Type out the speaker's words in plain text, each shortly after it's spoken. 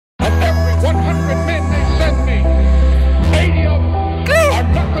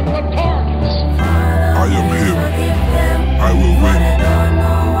I am him. I will win.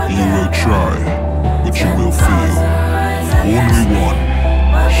 You will try, but you will fail. Only one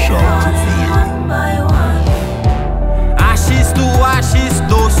shall prevail. Ashes to ashes,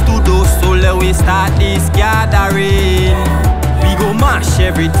 dust to dust. So let we start this gathering. We go mash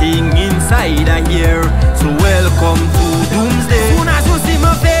everything inside of here. So welcome to Doomsday. Soon as you see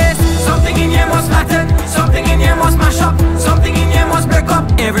my face, something in here must flatten, something in here must mash up, something in here must break up.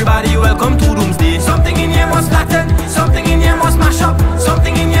 Everybody welcome to Doomsday. Something in here must flatten, something in here must mash up,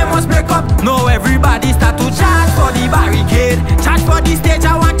 something in here must break up. Now everybody start to charge for the barricade, charge for the stage.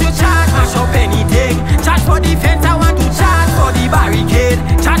 I want to charge, mash up anything. Charge for the fence, I want to charge for the barricade.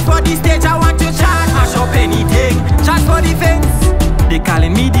 Charge for the stage, I want to charge, mash up anything. Charge for the fence. They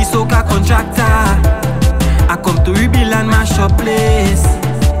calling me the Soca contractor. I come to rebuild and mash up place.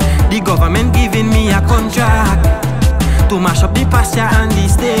 The government giving me a contract to mash up the pasture and the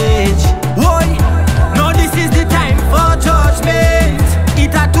stage. Why? No, this is the time for judgment.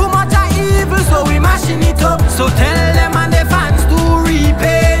 It had too much of evil, so we mashing it up. So tell them and the fans to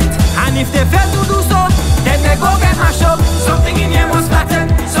repent. And if they fail to do so, then they go get mashed up. Something in here must flatten,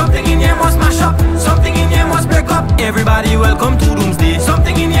 something in here must mash up, something in here must break up. Everybody welcome to Doomsday.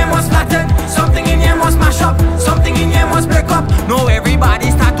 Something in here must flatten, something in here must mash up, something in here must break up. No,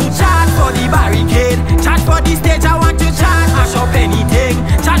 everybody start to charge for the barricade, charge for the stage. I want to charge, mash up anything.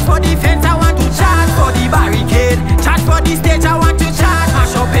 Charge for the fence, I want to charge for the barricade. Charge for the stage, I want to charge,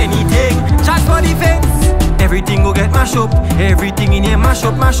 mash up anything. Charge for the fence. Everything go get mash up, everything in here mash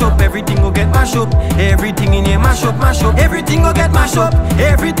up, mash up. Everything go get mash up, everything in here mash up, mash up. Everything go get mash up,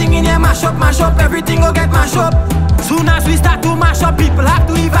 everything in here mash up, mash up. Everything go get mash up. Soon as we start to mash up, people have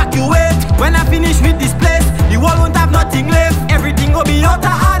to evacuate. When I finish with this place, the world won't have nothing left. Everything go be out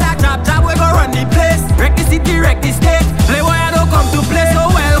of order, job we go run the place. Wreck the city, wreck the state. Playboy I don't come to play, so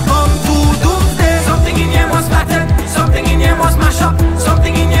welcome to Doomsday. Something in here must flatten, something in here must mash up,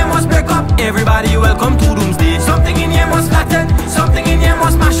 something in here must break up. Everybody welcome to Doomsday. Something in here must flatten, something in here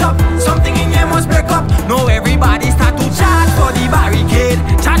must mash up, something in here must break up. No, everybody start to charge for the barricade,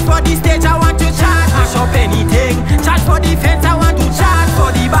 charge for the stage. I want to charge, mash up anything. Charge for the fence, I want to charge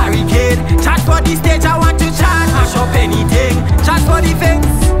for the barricade. Charge for the stage, I want to charge, mash up anything. Charge for the fence.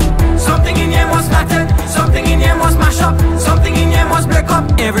 Something in here must flatten, something in here must mash up, something in here must break up.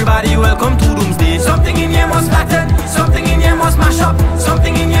 Everybody welcome to Doomsday. Something in here must flatten, something in here must mash up,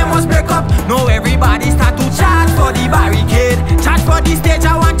 something in here must break up. No, everybody start to charge for the barricade, charge for the stage.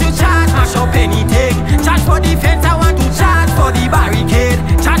 I want to charge, mash up anything. Charge for the fence, I want to charge for the barricade.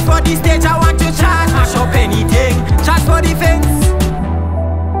 Charge for the stage, I want to charge, mash up anything. Charge for the fence.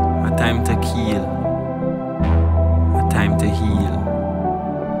 A time to kill, a time to heal,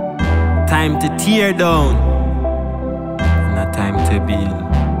 time to tear down, and a time to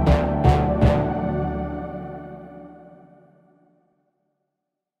build.